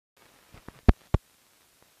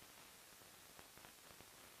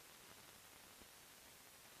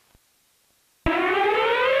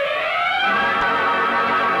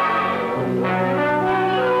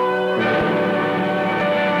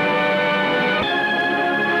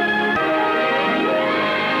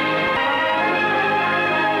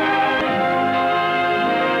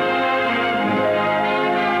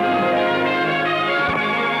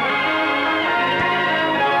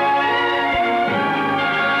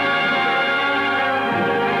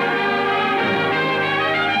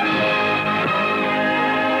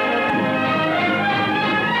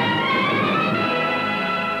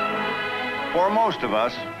most of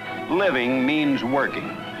us, living means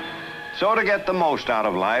working. So to get the most out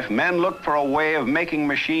of life, men looked for a way of making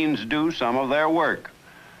machines do some of their work.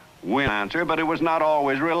 Wind answer, but it was not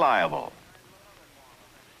always reliable.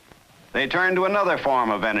 They turned to another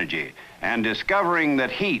form of energy, and discovering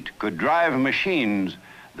that heat could drive machines,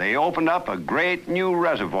 they opened up a great new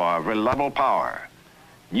reservoir of reliable power.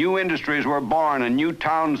 New industries were born and new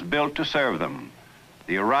towns built to serve them.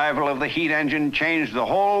 The arrival of the heat engine changed the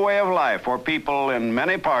whole way of life for people in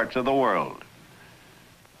many parts of the world.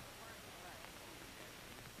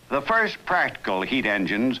 The first practical heat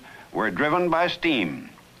engines were driven by steam.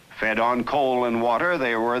 Fed on coal and water,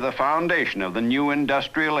 they were the foundation of the new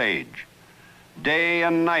industrial age. Day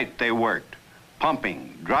and night they worked,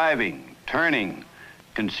 pumping, driving, turning,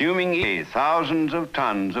 consuming thousands of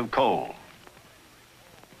tons of coal.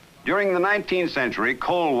 During the 19th century,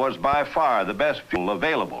 coal was by far the best fuel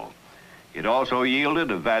available. It also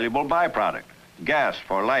yielded a valuable byproduct, gas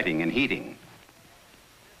for lighting and heating.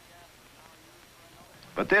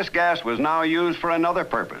 But this gas was now used for another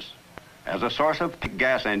purpose, as a source of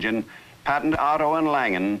gas engine patented Otto and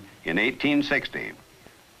Langen in 1860.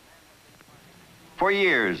 For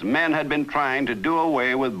years, men had been trying to do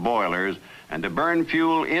away with boilers and to burn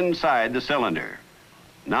fuel inside the cylinder.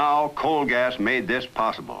 Now, coal gas made this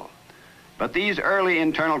possible. But these early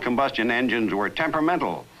internal combustion engines were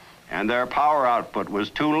temperamental, and their power output was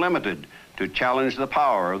too limited to challenge the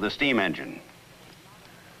power of the steam engine.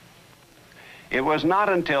 It was not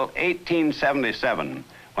until 1877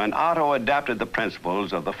 when Otto adapted the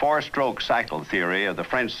principles of the four-stroke cycle theory of the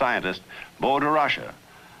French scientist Beau de Rocha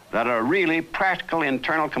that a really practical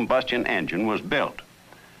internal combustion engine was built.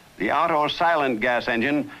 The Otto silent gas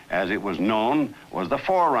engine, as it was known, was the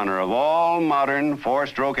forerunner of all modern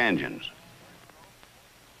four-stroke engines.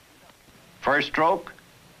 First stroke,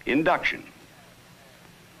 induction.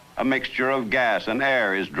 A mixture of gas and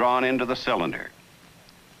air is drawn into the cylinder.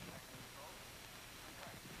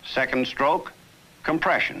 Second stroke,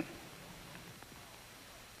 compression.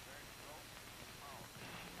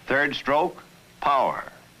 Third stroke, power.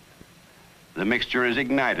 The mixture is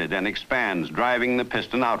ignited and expands, driving the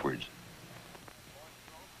piston outwards.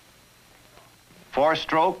 Fourth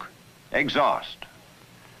stroke, exhaust.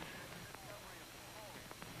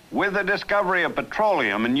 With the discovery of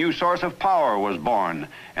petroleum, a new source of power was born,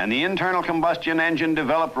 and the internal combustion engine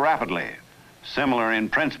developed rapidly. Similar in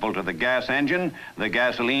principle to the gas engine, the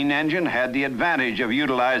gasoline engine had the advantage of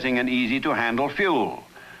utilizing an easy-to-handle fuel.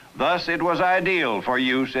 Thus, it was ideal for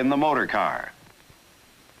use in the motor car.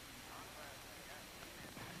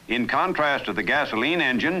 In contrast to the gasoline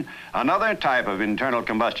engine, another type of internal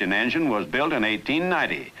combustion engine was built in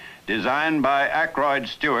 1890. Designed by Ackroyd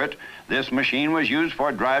Stewart, this machine was used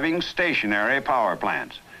for driving stationary power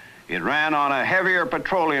plants. It ran on a heavier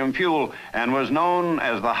petroleum fuel and was known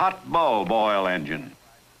as the hot bulb oil engine.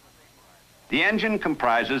 The engine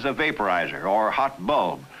comprises a vaporizer, or hot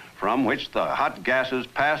bulb, from which the hot gases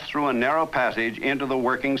pass through a narrow passage into the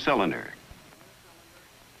working cylinder.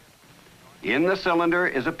 In the cylinder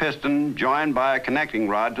is a piston joined by a connecting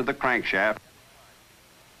rod to the crankshaft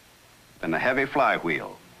and a heavy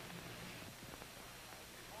flywheel.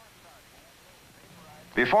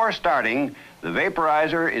 Before starting, the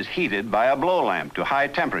vaporizer is heated by a blow lamp to high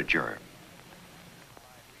temperature.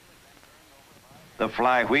 The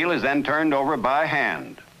flywheel is then turned over by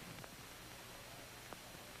hand.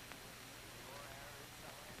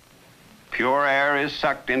 Pure air is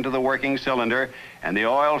sucked into the working cylinder, and the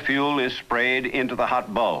oil fuel is sprayed into the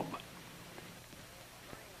hot bulb.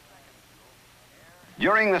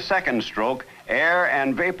 During the second stroke, air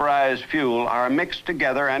and vaporized fuel are mixed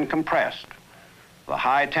together and compressed. The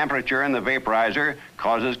high temperature in the vaporizer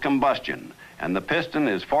causes combustion, and the piston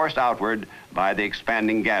is forced outward by the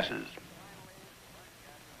expanding gases.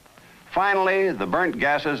 Finally, the burnt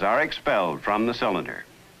gases are expelled from the cylinder.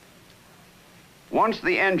 Once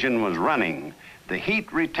the engine was running, the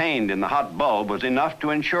heat retained in the hot bulb was enough to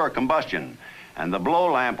ensure combustion, and the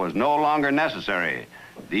blow lamp was no longer necessary.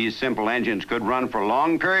 These simple engines could run for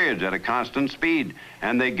long periods at a constant speed,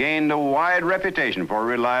 and they gained a wide reputation for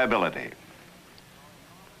reliability.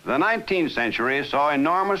 The 19th century saw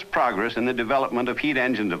enormous progress in the development of heat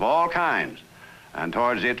engines of all kinds, and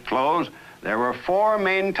towards its close, there were four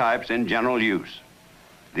main types in general use.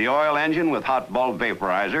 The oil engine with hot bulb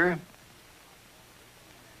vaporizer,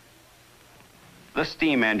 the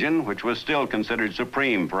steam engine, which was still considered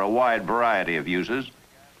supreme for a wide variety of uses,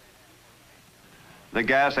 the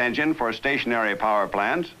gas engine for stationary power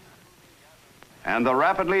plants, and the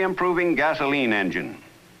rapidly improving gasoline engine.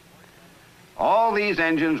 All these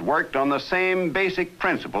engines worked on the same basic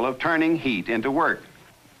principle of turning heat into work.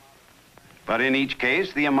 But in each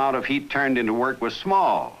case, the amount of heat turned into work was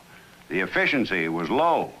small. The efficiency was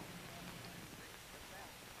low.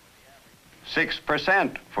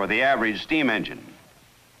 6% for the average steam engine.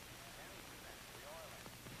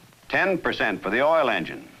 10% for the oil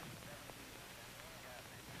engine.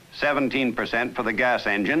 17% for the gas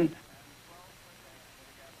engine.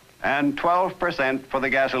 And 12% for the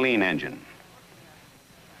gasoline engine.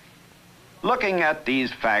 Looking at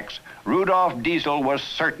these facts, Rudolf Diesel was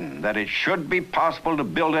certain that it should be possible to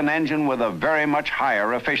build an engine with a very much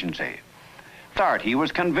higher efficiency. Start, he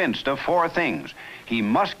was convinced of four things. He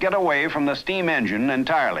must get away from the steam engine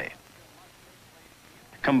entirely.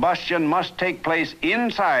 Combustion must take place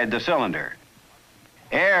inside the cylinder.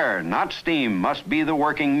 Air, not steam, must be the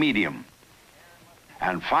working medium.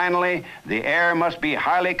 And finally, the air must be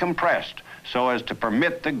highly compressed so as to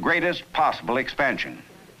permit the greatest possible expansion.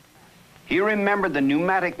 He remembered the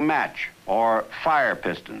pneumatic match, or fire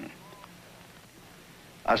piston.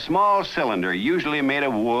 A small cylinder, usually made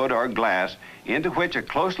of wood or glass, into which a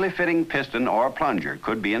closely fitting piston or plunger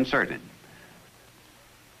could be inserted.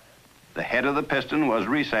 The head of the piston was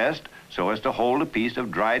recessed so as to hold a piece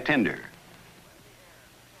of dry tinder.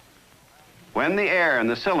 When the air in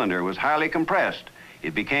the cylinder was highly compressed,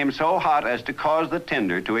 it became so hot as to cause the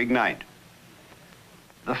tinder to ignite.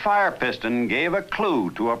 The fire piston gave a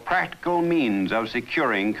clue to a practical means of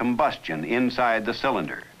securing combustion inside the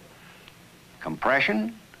cylinder.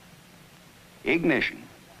 Compression, ignition.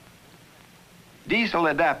 Diesel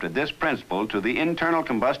adapted this principle to the internal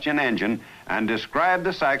combustion engine and described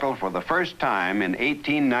the cycle for the first time in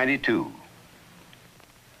 1892.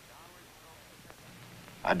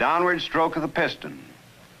 A downward stroke of the piston.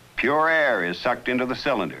 Pure air is sucked into the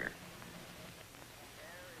cylinder.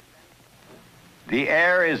 The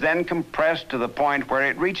air is then compressed to the point where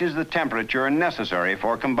it reaches the temperature necessary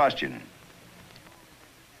for combustion.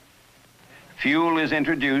 Fuel is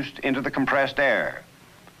introduced into the compressed air.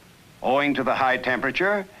 Owing to the high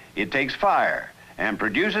temperature, it takes fire and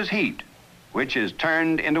produces heat, which is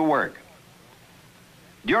turned into work.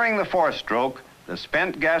 During the fourth stroke, the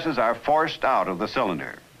spent gases are forced out of the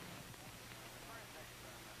cylinder.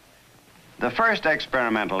 The first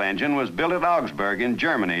experimental engine was built at Augsburg in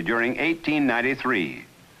Germany during 1893.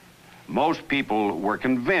 Most people were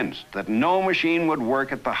convinced that no machine would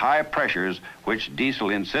work at the high pressures which Diesel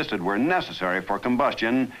insisted were necessary for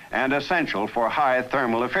combustion and essential for high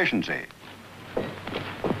thermal efficiency.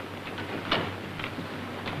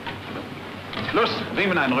 Schluss,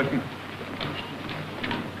 Riemen einrücken.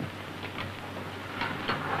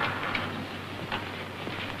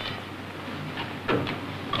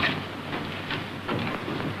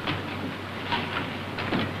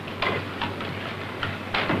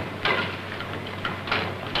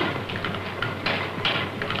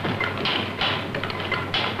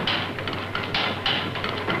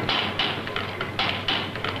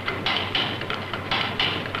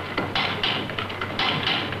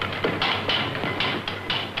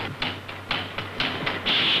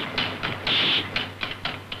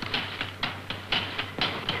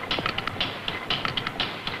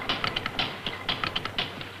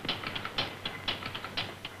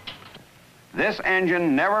 This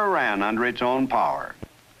engine never ran under its own power.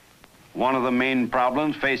 One of the main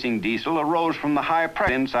problems facing Diesel arose from the high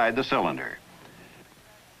pressure inside the cylinder.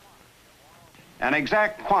 An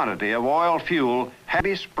exact quantity of oil fuel had to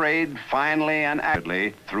be sprayed finely and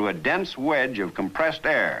accurately through a dense wedge of compressed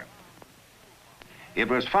air. It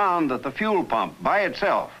was found that the fuel pump by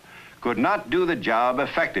itself could not do the job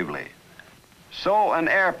effectively. So an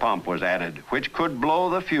air pump was added, which could blow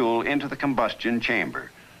the fuel into the combustion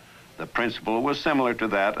chamber. The principle was similar to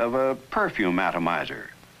that of a perfume atomizer.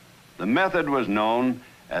 The method was known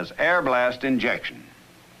as air blast injection.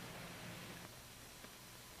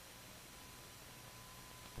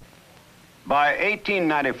 By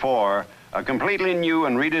 1894, a completely new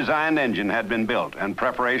and redesigned engine had been built, and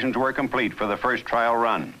preparations were complete for the first trial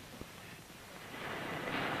run.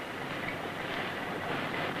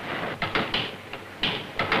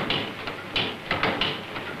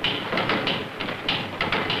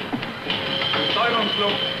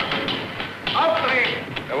 Aufdrehen!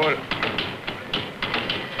 Jawohl.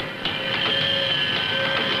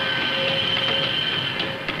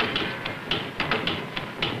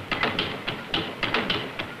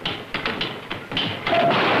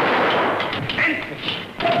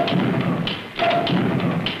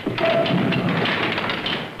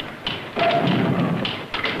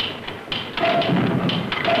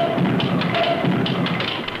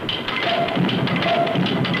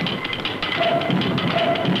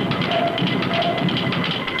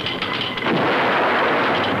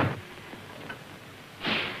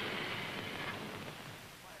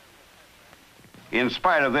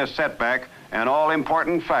 spite of this setback, an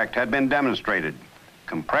all-important fact had been demonstrated.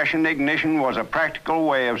 Compression ignition was a practical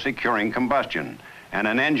way of securing combustion, and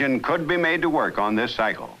an engine could be made to work on this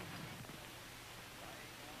cycle.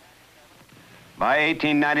 By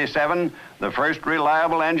 1897, the first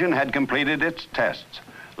reliable engine had completed its tests.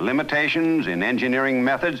 Limitations in engineering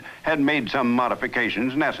methods had made some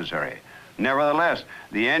modifications necessary. Nevertheless,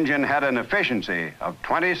 the engine had an efficiency of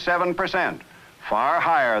 27%, far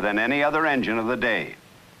higher than any other engine of the day.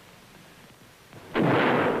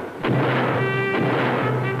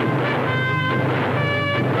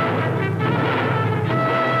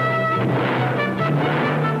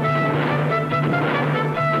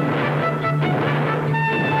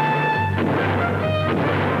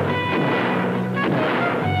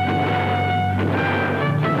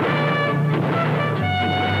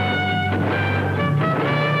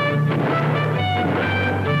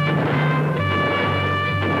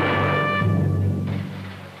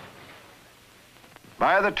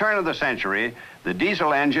 By the turn of the century, the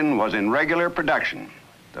diesel engine was in regular production.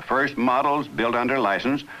 The first models built under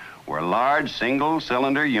license were large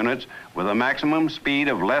single-cylinder units with a maximum speed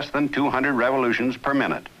of less than 200 revolutions per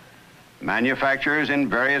minute. Manufacturers in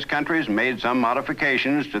various countries made some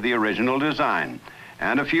modifications to the original design,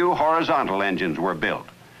 and a few horizontal engines were built.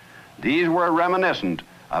 These were reminiscent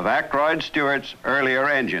of Ackroyd Stewart's earlier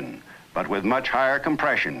engine, but with much higher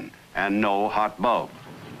compression and no hot bulb.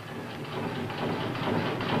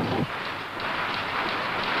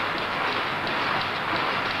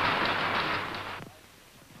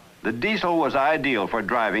 The diesel was ideal for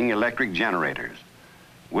driving electric generators.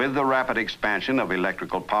 With the rapid expansion of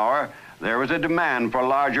electrical power, there was a demand for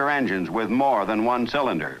larger engines with more than one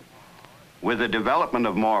cylinder. With the development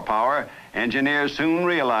of more power, engineers soon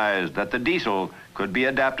realized that the diesel could be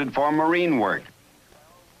adapted for marine work.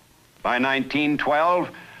 By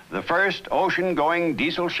 1912, the first ocean-going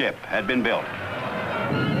diesel ship had been built.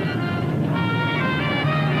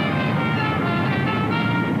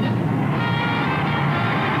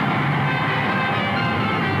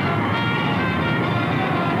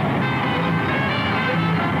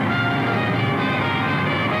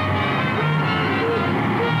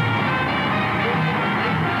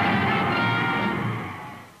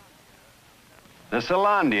 The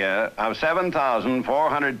Selandia of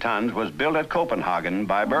 7,400 tons was built at Copenhagen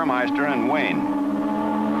by Burmeister and Wayne.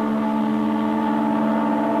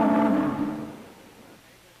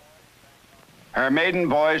 Her maiden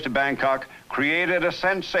voyage to Bangkok created a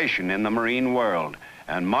sensation in the marine world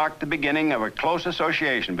and marked the beginning of a close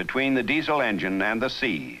association between the diesel engine and the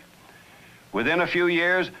sea. Within a few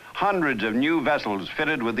years, hundreds of new vessels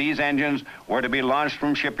fitted with these engines were to be launched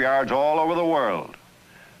from shipyards all over the world.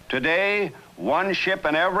 Today, one ship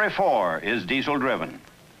in every 4 is diesel-driven.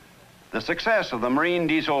 The success of the marine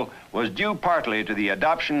diesel was due partly to the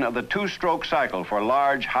adoption of the 2-stroke cycle for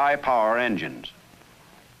large, high-power engines.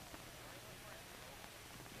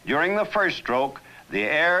 During the first stroke, the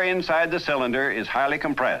air inside the cylinder is highly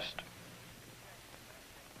compressed.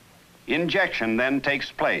 Injection then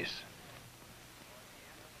takes place.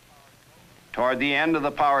 Toward the end of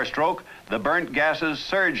the power stroke, the burnt gases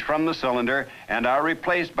surge from the cylinder and are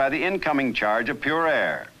replaced by the incoming charge of pure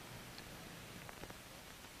air.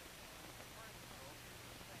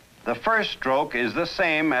 The first stroke is the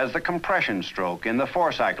same as the compression stroke in the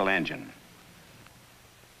 4-cycle engine.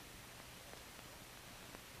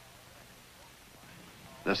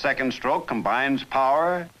 The second stroke combines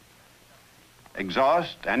power,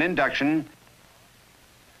 exhaust, and induction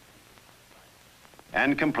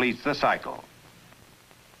and completes the cycle.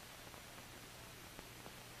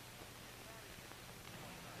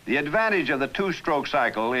 The advantage of the 2-stroke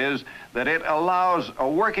cycle is that it allows a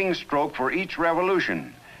working stroke for each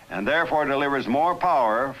revolution and therefore delivers more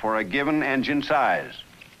power for a given engine size.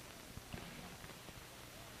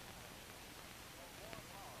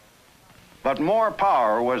 But more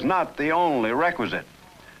power was not the only requisite.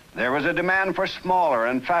 There was a demand for smaller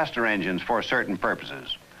and faster engines for certain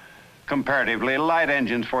purposes. Comparatively light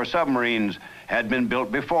engines for submarines had been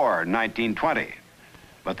built before 1920,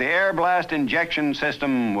 but the air blast injection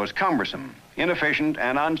system was cumbersome, inefficient,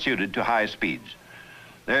 and unsuited to high speeds.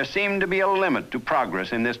 There seemed to be a limit to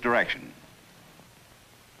progress in this direction.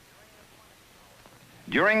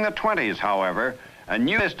 During the 20s, however, a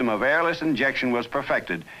new system of airless injection was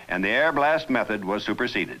perfected and the air blast method was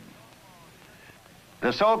superseded.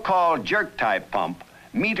 The so-called jerk-type pump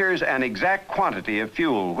meters an exact quantity of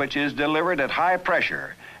fuel which is delivered at high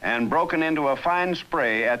pressure and broken into a fine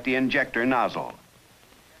spray at the injector nozzle.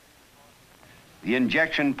 The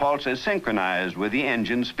injection pulse is synchronized with the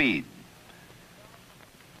engine speed.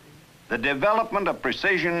 The development of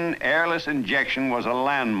precision airless injection was a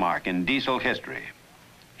landmark in diesel history.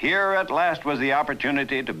 Here at last was the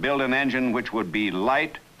opportunity to build an engine which would be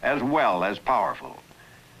light as well as powerful.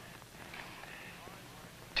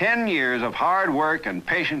 10 years of hard work and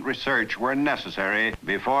patient research were necessary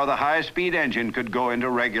before the high-speed engine could go into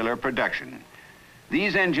regular production.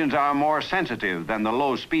 These engines are more sensitive than the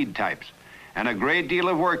low-speed types, and a great deal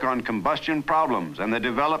of work on combustion problems and the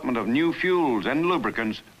development of new fuels and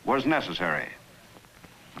lubricants was necessary.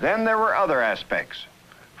 Then there were other aspects.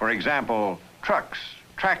 For example, trucks,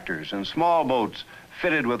 tractors, and small boats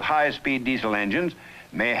fitted with high-speed diesel engines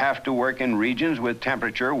may have to work in regions with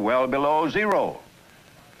temperature well below zero.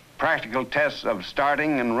 Practical tests of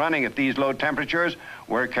starting and running at these low temperatures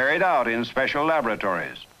were carried out in special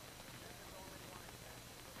laboratories.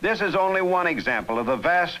 This is only one example of the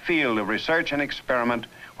vast field of research and experiment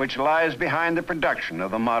which lies behind the production of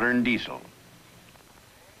the modern diesel.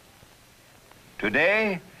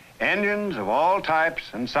 Today, engines of all types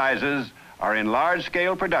and sizes are in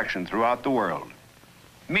large-scale production throughout the world.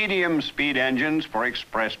 Medium-speed engines for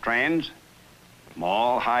express trains,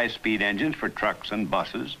 small high-speed engines for trucks and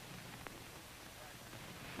buses,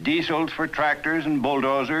 diesels for tractors and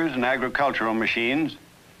bulldozers and agricultural machines,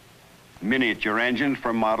 miniature engines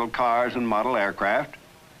for model cars and model aircraft,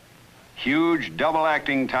 huge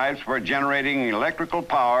double-acting types for generating electrical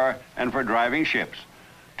power and for driving ships,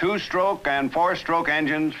 two-stroke and four-stroke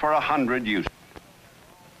engines for 100 uses.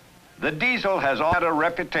 The diesel has had a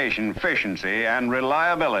reputation for efficiency and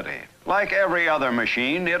reliability. Like every other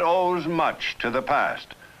machine, it owes much to the past.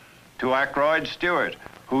 To Ackroyd Stewart,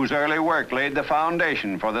 whose early work laid the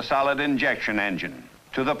foundation for the solid injection engine.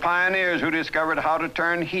 To the pioneers who discovered how to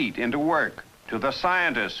turn heat into work. To the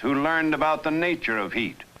scientists who learned about the nature of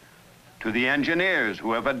heat. To the engineers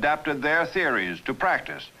who have adapted their theories to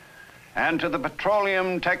practice. And to the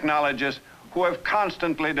petroleum technologists who have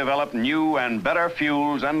constantly developed new and better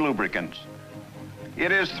fuels and lubricants.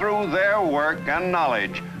 It is through their work and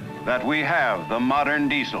knowledge that we have the modern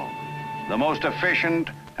diesel, the most efficient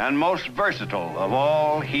and most versatile of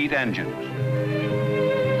all heat engines.